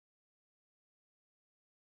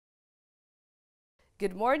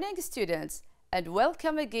Good morning, students, and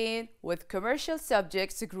welcome again with Commercial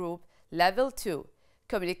Subjects Group Level 2,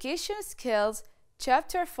 Communication Skills,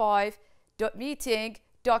 Chapter 5, Meeting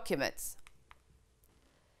Documents.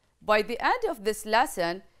 By the end of this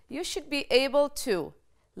lesson, you should be able to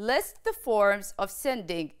list the forms of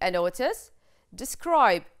sending a notice,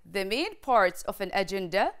 describe the main parts of an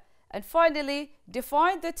agenda, and finally,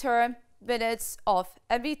 define the term minutes of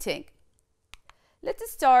a meeting.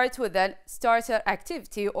 Let's start with an starter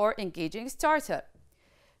activity or engaging starter.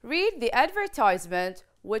 Read the advertisement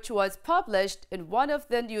which was published in one of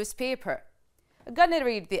the newspaper. I'm gonna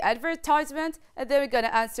read the advertisement and then we're gonna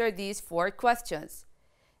answer these 4 questions.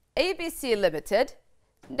 ABC Limited,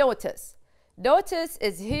 notice. Notice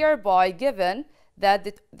is hereby given that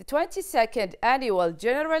the 22nd annual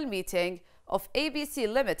general meeting of ABC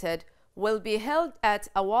Limited will be held at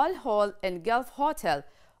Awal Hall in Gulf Hotel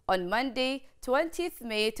on Monday, 20th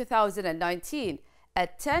May 2019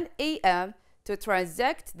 at 10 a.m. to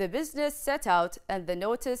transact the business set out in the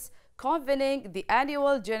notice convening the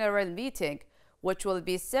annual general meeting, which will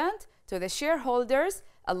be sent to the shareholders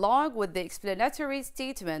along with the explanatory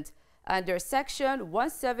statement under Section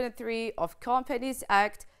 173 of Companies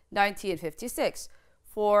Act 1956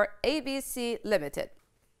 for ABC Limited.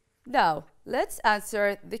 Now, let's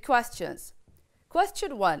answer the questions.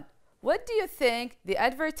 Question 1. What do you think the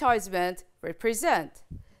advertisement represent?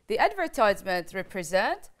 The advertisement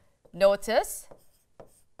represent notice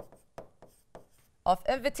of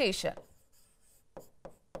invitation.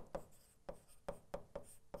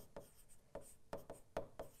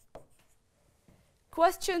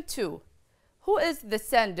 Question 2. Who is the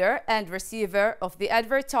sender and receiver of the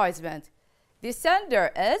advertisement? The sender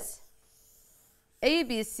is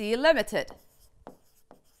ABC Limited.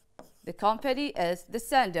 The company is the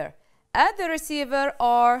sender. And the receiver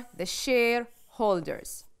are the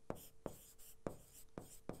shareholders.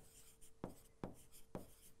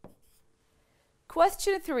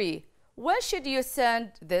 Question 3. When should you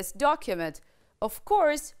send this document? Of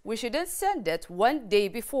course, we shouldn't send it one day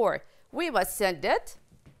before. We must send it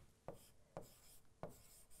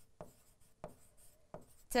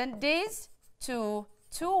 10 days to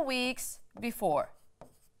 2 weeks before.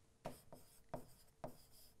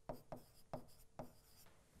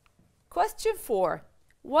 Question 4.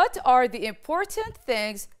 What are the important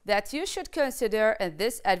things that you should consider in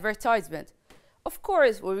this advertisement? Of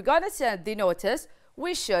course, when we're going to send the notice,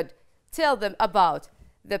 we should tell them about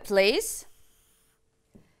the place,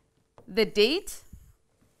 the date,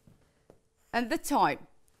 and the time.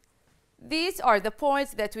 These are the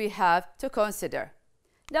points that we have to consider.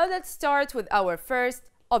 Now let's start with our first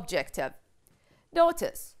objective.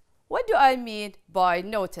 Notice. What do I mean by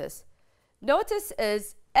notice? Notice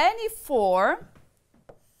is any form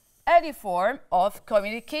of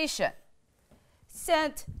communication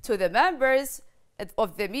sent to the members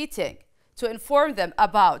of the meeting to inform them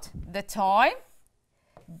about the time,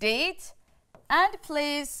 date, and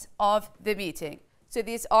place of the meeting. So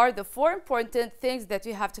these are the 4 important things that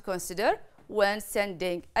we have to consider when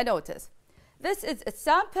sending a notice. This is a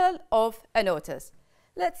sample of a notice.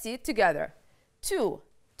 Let's see it together. 2.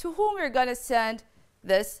 To whom we're going to send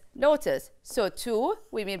this notice. So to,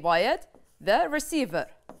 we mean by it, the receiver.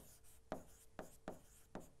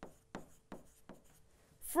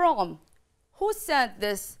 From, who sent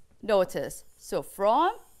this notice? So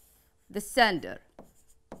from the sender.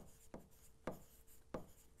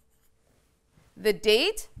 The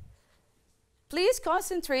date, please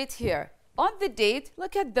concentrate here. On the date,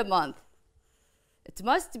 look at the month. It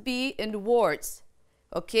must be in words,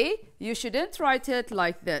 okay? You shouldn't write it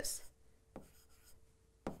like this.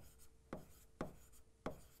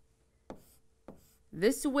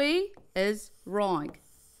 This way is wrong.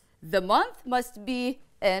 The month must be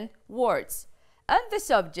in words. And the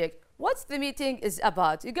subject, what's the meeting is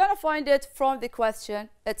about? You're gonna find it from the question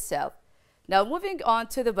itself. Now moving on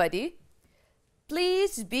to the body.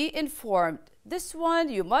 Please be informed. This one,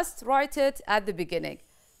 you must write it at the beginning.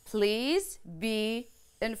 Please be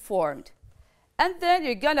informed. And then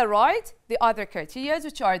you're gonna write the other criteria,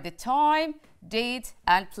 which are the time, date,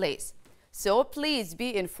 and place. So please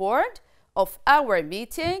be informed of our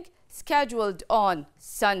meeting scheduled on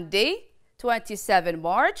Sunday, 27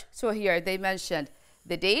 March. So here they mentioned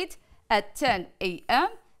the date at 10 a.m.,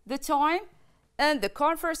 the time, and the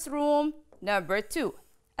conference room number 2.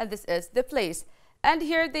 And this is the place. And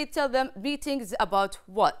here they tell them meetings about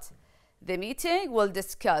what? The meeting will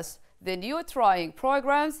discuss the new trying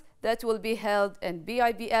programs that will be held in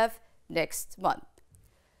BIBF next month.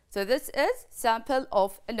 So this is sample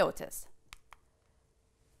of a notice.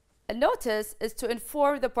 A notice is to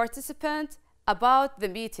inform the participant about the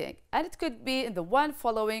meeting, and it could be in the one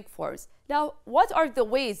following forms. Now, what are the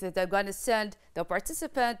ways that I'm going to send the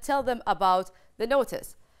participant, tell them about the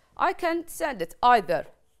notice? I can send it either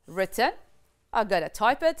written, I'm going to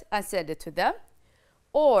type it and send it to them,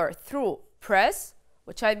 or through press,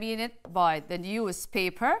 which I mean it by the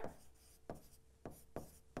newspaper.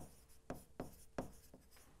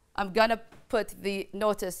 I'm going to put the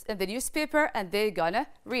notice in the newspaper and they're going to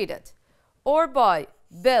read it. Or by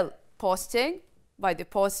bill posting, by the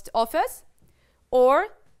post office, or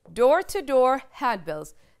door-to-door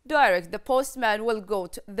handbills. Direct, the postman will go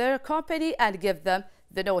to their company and give them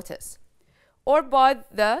the notice. Or by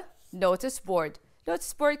the notice board.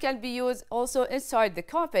 Notice board can be used also inside the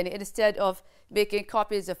company. Instead of making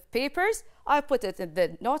copies of papers, I put it in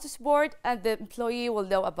the notice board and the employee will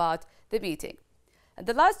know about the meeting. And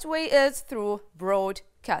the last way is through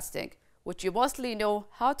broadcasting, which you mostly know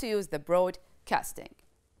how to use the broadcasting.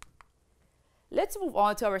 Let's move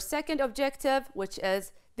on to our second objective, which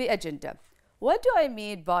is the agenda. What do I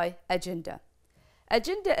mean by agenda?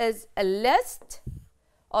 Agenda is a list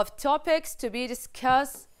of topics to be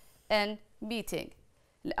discussed in meeting.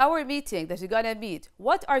 In our meeting that we're going to meet,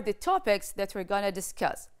 what are the topics that we're going to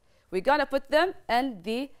discuss? We're going to put them in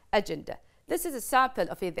the agenda. This is a sample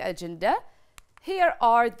of the agenda. Here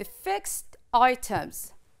are the fixed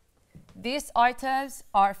items. These items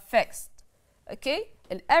are fixed. Okay?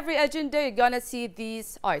 In every agenda, you're going to see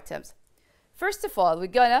these items. First of all, we're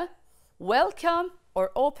going to welcome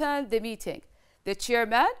or open the meeting. The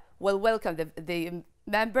chairman will welcome the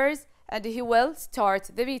members and he will start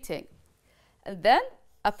the meeting. And then,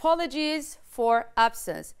 apologies for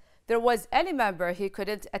absence. There was any member who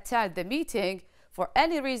couldn't attend the meeting for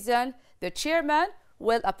any reason, the chairman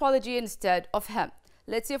will apologize instead of him.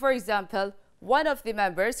 Let's say, for example, one of the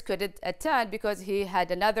members couldn't attend because he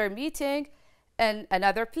had another meeting in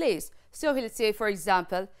another place. So he'll say, for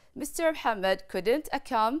example, Mr. Muhammad couldn't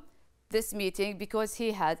come this meeting because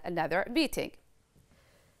he had another meeting.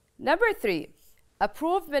 Number 3,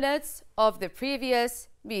 approve minutes of the previous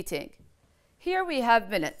meeting. Here we have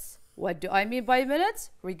minutes. What do I mean by minutes?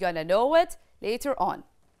 We're gonna know it later on.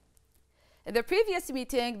 In the previous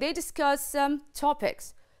meeting, they discussed some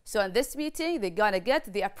topics. So in this meeting, they're gonna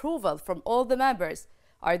get the approval from all the members.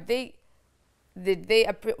 Did they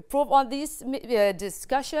approve on this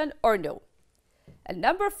discussion or no? And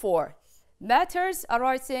number 4, matters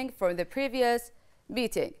arising from the previous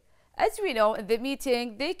meeting. As we know, in the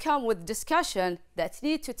meeting, they come with discussion that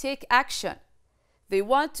need to take action. They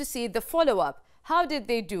want to see the follow-up. How did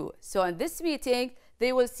they do? So in this meeting,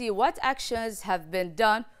 they will see what actions have been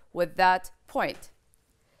done with that point.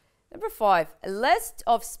 Number 5, a list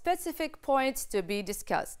of specific points to be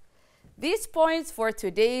discussed. These points for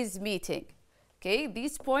today's meeting. Okay,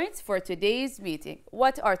 these points for today's meeting.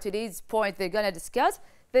 What are today's points they're going to discuss?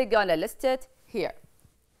 They're going to list it here.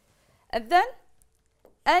 And then,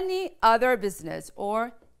 any other business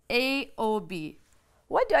or AOB.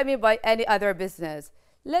 What do I mean by any other business?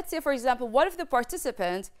 Let's say, for example, one of the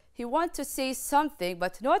participants, he wants to say something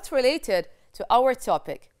but not related to our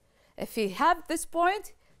topic. If he have this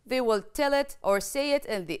point, they will tell it or say it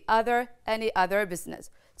in the any other business.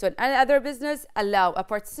 So in any other business, allow a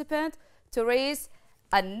participant to raise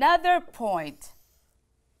another point.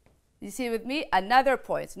 You see with me? Another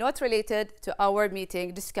point, not related to our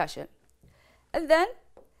meeting discussion. And then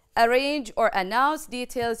arrange or announce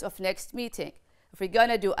details of next meeting. If we're going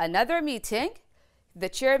to do another meeting, the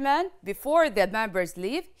chairman, before the members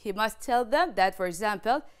leave, he must tell them that, for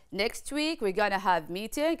example, next week we're going to have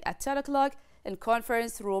meeting at 10 o'clock in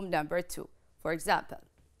conference room number 2, for example.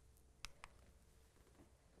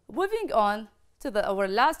 Moving on to our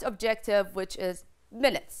last objective, which is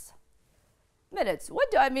minutes. Minutes.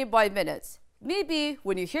 What do I mean by minutes? Maybe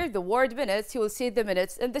when you hear the word minutes, you will see the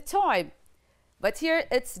minutes and the time. But here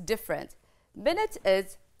it's different. Minute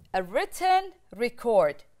is a written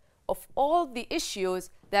record of all the issues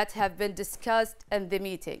that have been discussed in the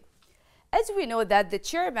meeting. As we know that the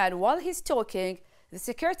chairman, while he's talking, the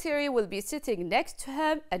secretary will be sitting next to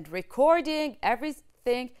him and recording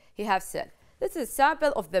everything he has said. This is a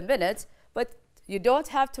sample of the minutes, but you don't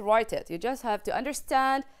have to write it. You just have to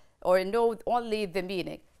understand or know only the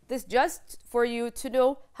meaning. This is just for you to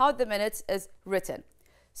know how the minutes is written.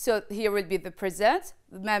 So here will be the present,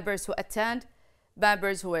 the members who attend,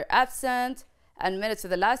 members who were absent, and minutes of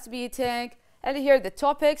the last meeting, and here the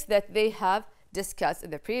topics that they have discussed in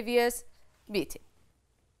the previous meeting.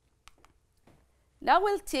 Now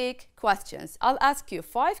we'll take questions. I'll ask you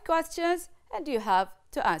 5 questions and you have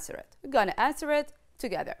to answer it. We're going to answer it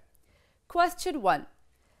together. Question 1.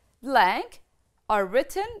 Blank are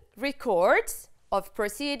written records of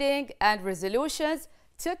proceeding and resolutions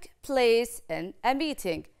took place in a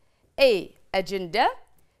meeting? A. Agenda.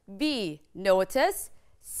 B. Notice.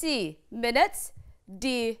 C. Minutes.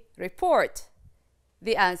 D. Report.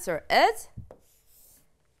 The answer is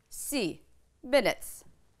C. Minutes.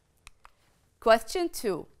 Question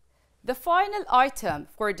 2. The final item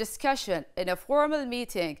for discussion in a formal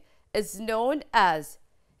meeting is known as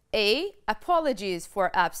A. Apologies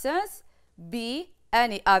for absence. B.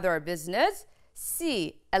 Any other business.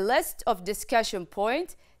 C. A list of discussion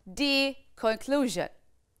points. D. Conclusion.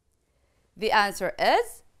 The answer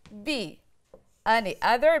is B. Any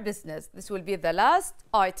other business. This will be the last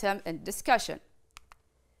item in discussion.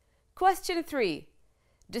 Question 3.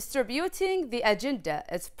 Distributing the agenda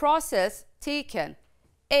is process taken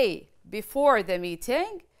A. Before the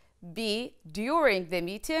meeting. B. During the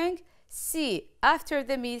meeting. C. After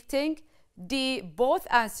the meeting. D. Both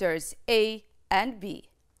answers A and B.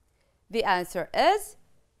 The answer is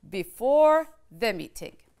before the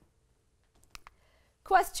meeting.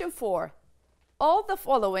 Question 4. All the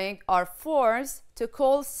following are forms to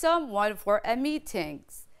call someone for a meeting,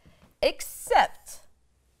 except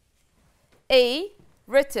A.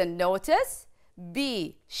 Written notice.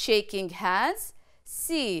 B. Shaking hands.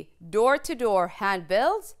 C. Door-to-door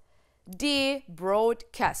handbills. D.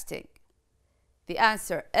 Broadcasting. The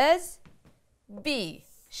answer is B.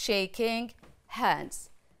 Shaking hands.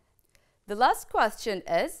 The last question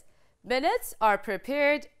is, minutes are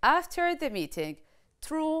prepared after the meeting.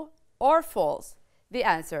 True or false? The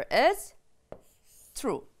answer is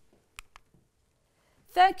true.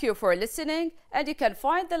 Thank you for listening, and you can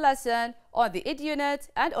find the lesson on the EduNet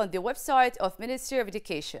and on the website of Ministry of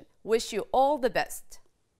Education. Wish you all the best.